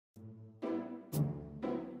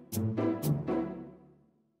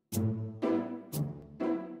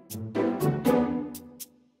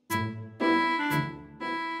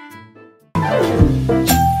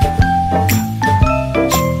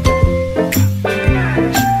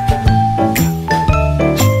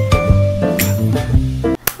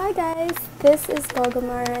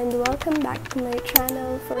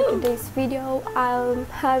So I'm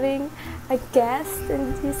having a guest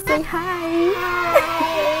and just say hi.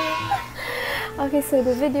 Okay, so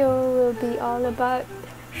the video will be all about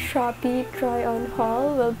Shopee try-on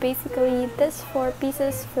haul. Well, basically, this 4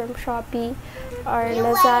 pieces from Shopee are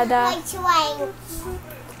Lazada.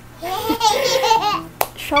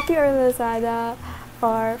 Shopee or Lazada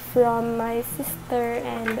are from my sister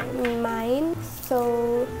and mine.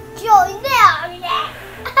 So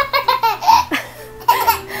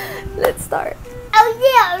let's start.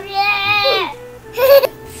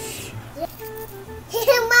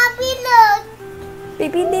 Mommy, look!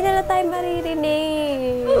 Baby, hindi na tayo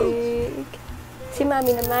maririnig. Si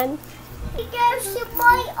Mami naman. There's si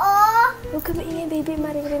boy, oh! Huwag ka maingay, baby.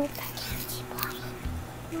 Maririnig tayo.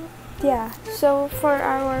 Yeah, so for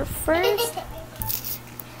our first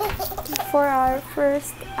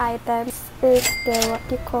items is the what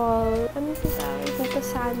you call, ano sinasabi dito,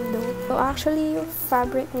 Sando. So actually, yung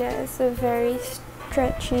fabric niya is very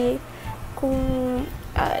stretchy.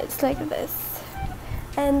 It's like this.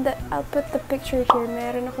 And I'll put the picture here.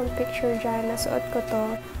 Meron akong picture dyan. Nasuot ko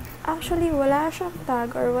to. Actually, wala siyang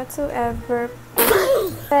tag or whatsoever.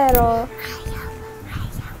 Pero,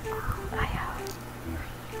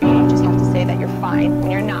 that you're fine when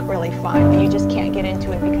you're not really fine, but you just can't get into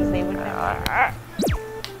it because they would never.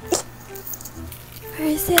 Where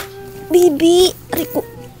is it? Baby! Rico!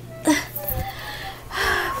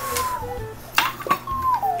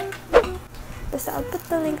 Basta I'll put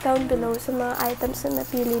the link down below sa mga items na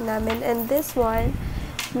napili namin. And this one,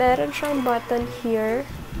 meron siyang button here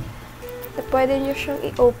na pwede nyo siyang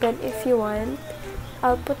i-open if you want.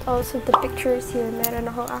 I'll put also the pictures here. Meron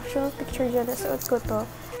akong actual picture dyan na suot ko to.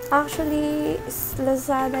 Actually,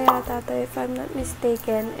 Lazada yata to if I'm not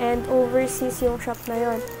mistaken, and overseas yung shop na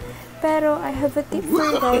yon. Pero I have a tip for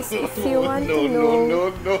you guys if you want to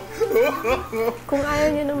know kung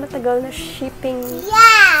ayaw nyo ng matagal na shipping.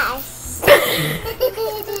 Yes!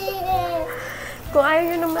 Kung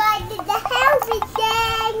ayaw nyo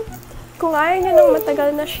ng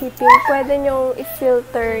matagal na shipping, pwede nyo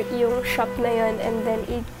i-filter yung shop na yon and then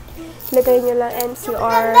ilagay nyo lang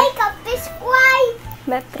NCR.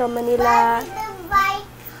 Metro Manila,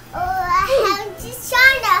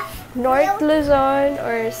 North Luzon,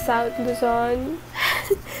 or South Luzon.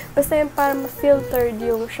 Basta yun para ma-filtered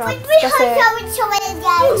yung shops.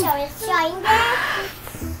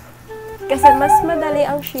 Kasi mas madali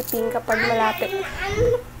ang shipping kapag malapit.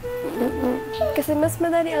 Kasi mas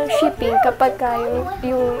madali ang shipping kapag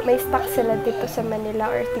yung may stock sila dito sa Manila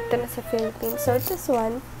or dito na sa Philippines. So this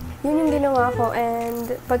one, yun yung ginawa ko,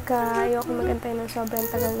 and pagka ayoko mag-antay ng sobrang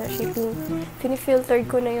tagal na shipping, pinifilter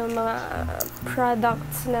ko na yung mga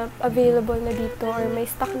products na available na dito or may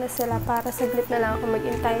stock na sila para saglit na lang ako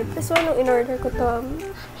mag-intay. This one, nung in-order ko to,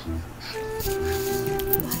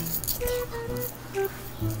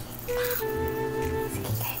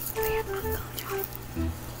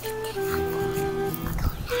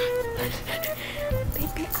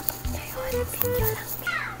 baby, abang na yun, video lang.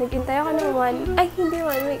 Nag-intay ako ng 1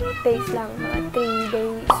 week days lang. Mga 3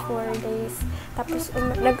 days, 4 days. Tapos,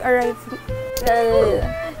 nag-arrive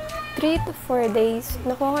 3 to 4 days.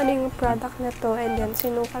 Nakuha ko na yung product na to and then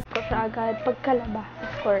sinukat ko siya agad pagkalaba, of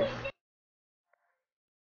course.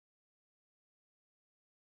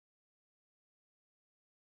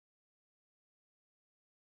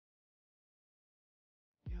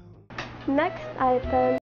 Next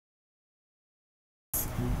item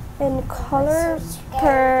in color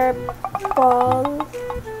purple.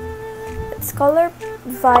 It's color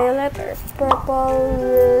violet or purple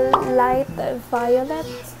light violet.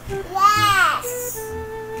 Yes!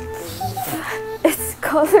 It's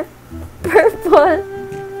color purple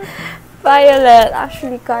violet.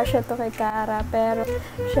 Actually, kasha to kay Kara. Pero,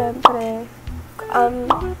 syempre,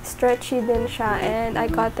 stretchy din siya. And I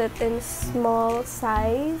got it in small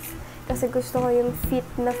size. Kasi gusto ko yung fit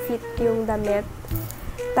yung damit.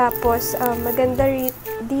 Tapos, maganda rin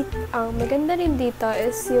dito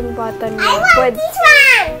is yung button niya.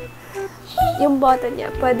 Yung button niya,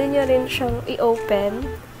 pwede nyo rin siyang i-open.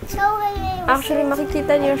 Actually,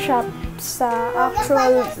 makikita nyo siya sa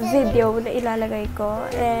actual video na ilalagay ko.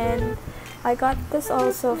 And, I got this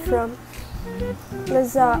also from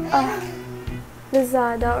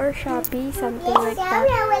Lazada or Shopee, something like that.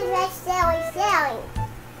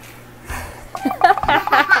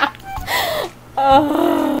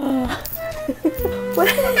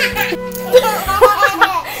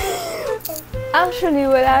 Actually,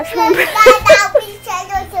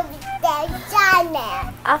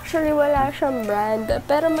 wala siyang brand.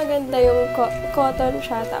 Pero maganda yung cotton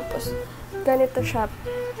siya. Tapos, ganito siya.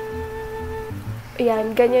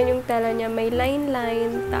 Ayan, ganyan yung tela niya. May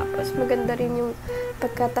line-line. Tapos, maganda rin yung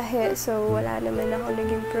pagkatahe. So, wala naman ako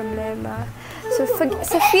naging problema. So,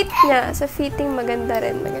 sa fit niya, sa fitting, maganda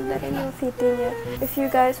rin. Maganda rin yung fitting niya. If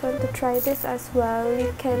you guys want to try this as well,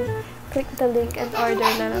 you can click the link and order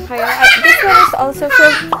na lang kayo. This one is also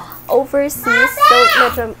from overseas. So,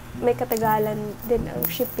 medyo may katagalan din ang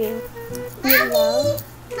shipping. Yun lang.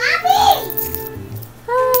 Mommy!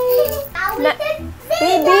 Hi!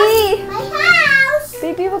 Baby! My house!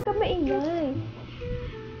 Baby, wag ka maingay.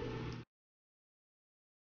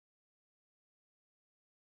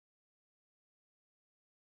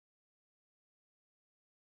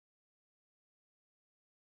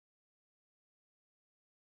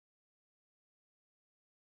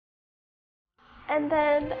 And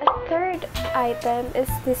then, a third item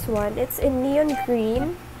is this one. It's in neon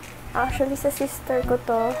green. Actually, sa sister ko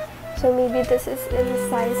to. So, maybe this is in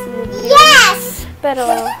size medium. Yes! Pero,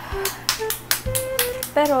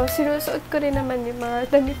 sinusuot ko rin naman yung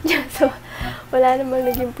mga damit niya. So, wala namang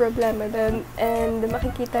naging problema doon. And,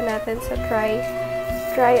 makikita natin sa try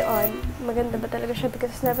on. Maganda ba talaga siya?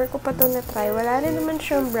 Because never ko pa ito na-try. Wala rin naman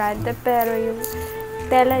siyang brand. Pero, yung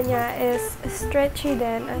tela niya is stretchy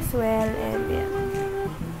din as well. And, yeah.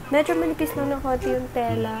 Medyo manipis lang ng konti yung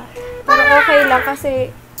tela. Pero, okay lang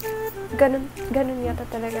kasi ganun yata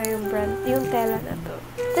talaga yung brand, yung tela na to.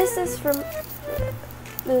 This is from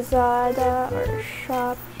Lazada or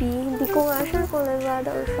Shopee. Hindi ko nga sure kung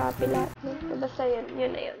Lazada or Shopee lahat. Basta yun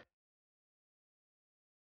na yun.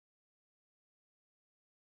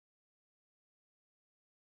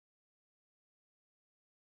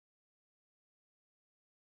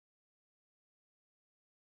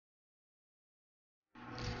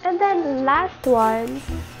 And then last one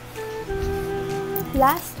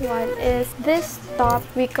is this top.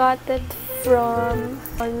 We got it from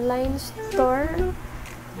online store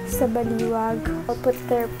sa Baliwag. I'll put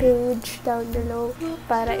their page down below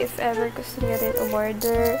para if ever gusto niyo rin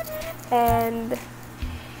umorder. And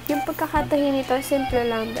yung pagkakatahi nito, simple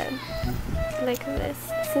lang din. Like this.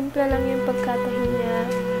 Simple lang yung pagkatahi niya.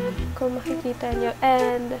 Kung makikita niyo.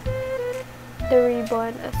 And the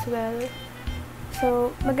ribbon as well.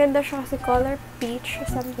 So, maganda siya kasi color peach or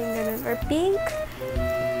something ganun. Or pink.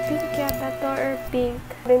 Pink yata to or pink.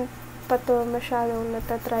 Rin pa to masyadong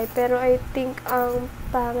natatry. Pero I think ang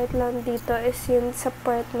pangit lang dito is yung sa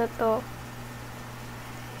part na to.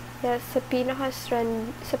 Yes, sa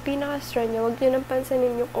pinaka-strand niya. Huwag nyo nang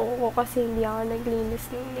pansinin yung kuko ko kasi hindi ako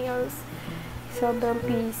naglinis ng nails. Sobrang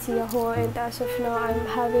busy ako and as of now, I'm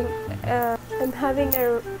having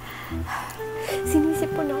a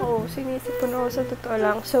sinisipon ako sa totoo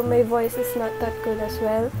lang. So, my voice is not that good as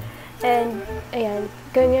well. And, ayan,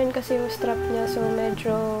 ganyan kasi yung strap niya. So,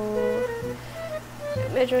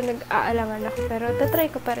 medyo nag-aalangan ako. Pero, tatry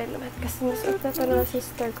ko pa rin naman. Kasi nasuot na to ng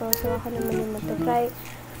sister ko. So, ako naman yung matatry.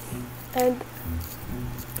 And,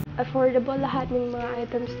 affordable lahat ng mga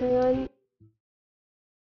items na yun.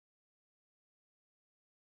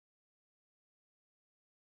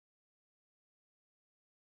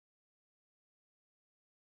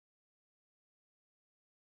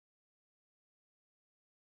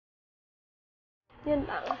 Yan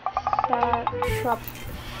lang. Sa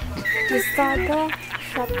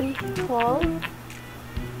Shopee haul.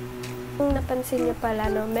 Kung napansin niyo pala,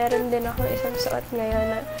 no, meron din ako isang suot ngayon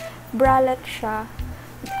na bralette siya.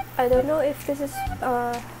 I don't know if this is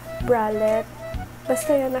bralette.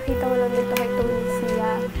 Basta yun, nakita ko lang dito kay Tony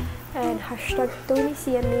Sia. And hashtag Tony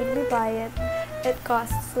Sia made me buy it. It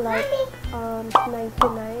costs like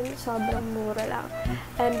 99. Sobrang mura lang.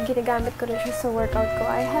 And ginagamit ko rin siya sa workout ko.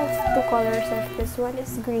 I have two colors of this. One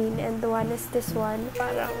is green and the one is this one.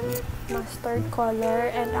 Parang mustard color.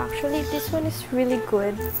 And actually, this one is really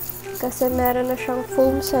good. Kasi meron na siyang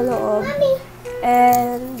foam sa loob.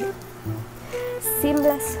 And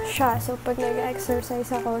seamless siya. So, pag nag-exercise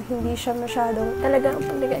ako, hindi siya masyadong, talagang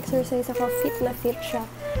pag nag-exercise ako, fit na fit siya.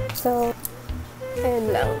 So, ayun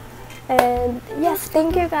lang. And yes,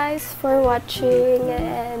 thank you guys for watching,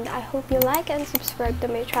 and I hope you like and subscribe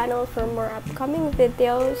to my channel for more upcoming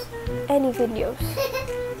videos. Any videos.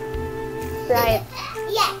 Right?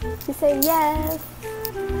 Yes. You say yes.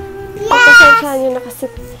 Yes. Pasensyahan nyo na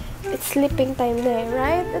kasi it's sleeping time na eh,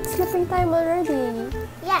 right? It's sleeping time already.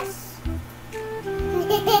 Yes.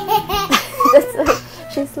 That's like,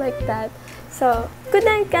 she's like that. So, good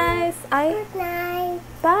night guys. Good night.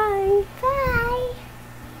 Bye. Bye.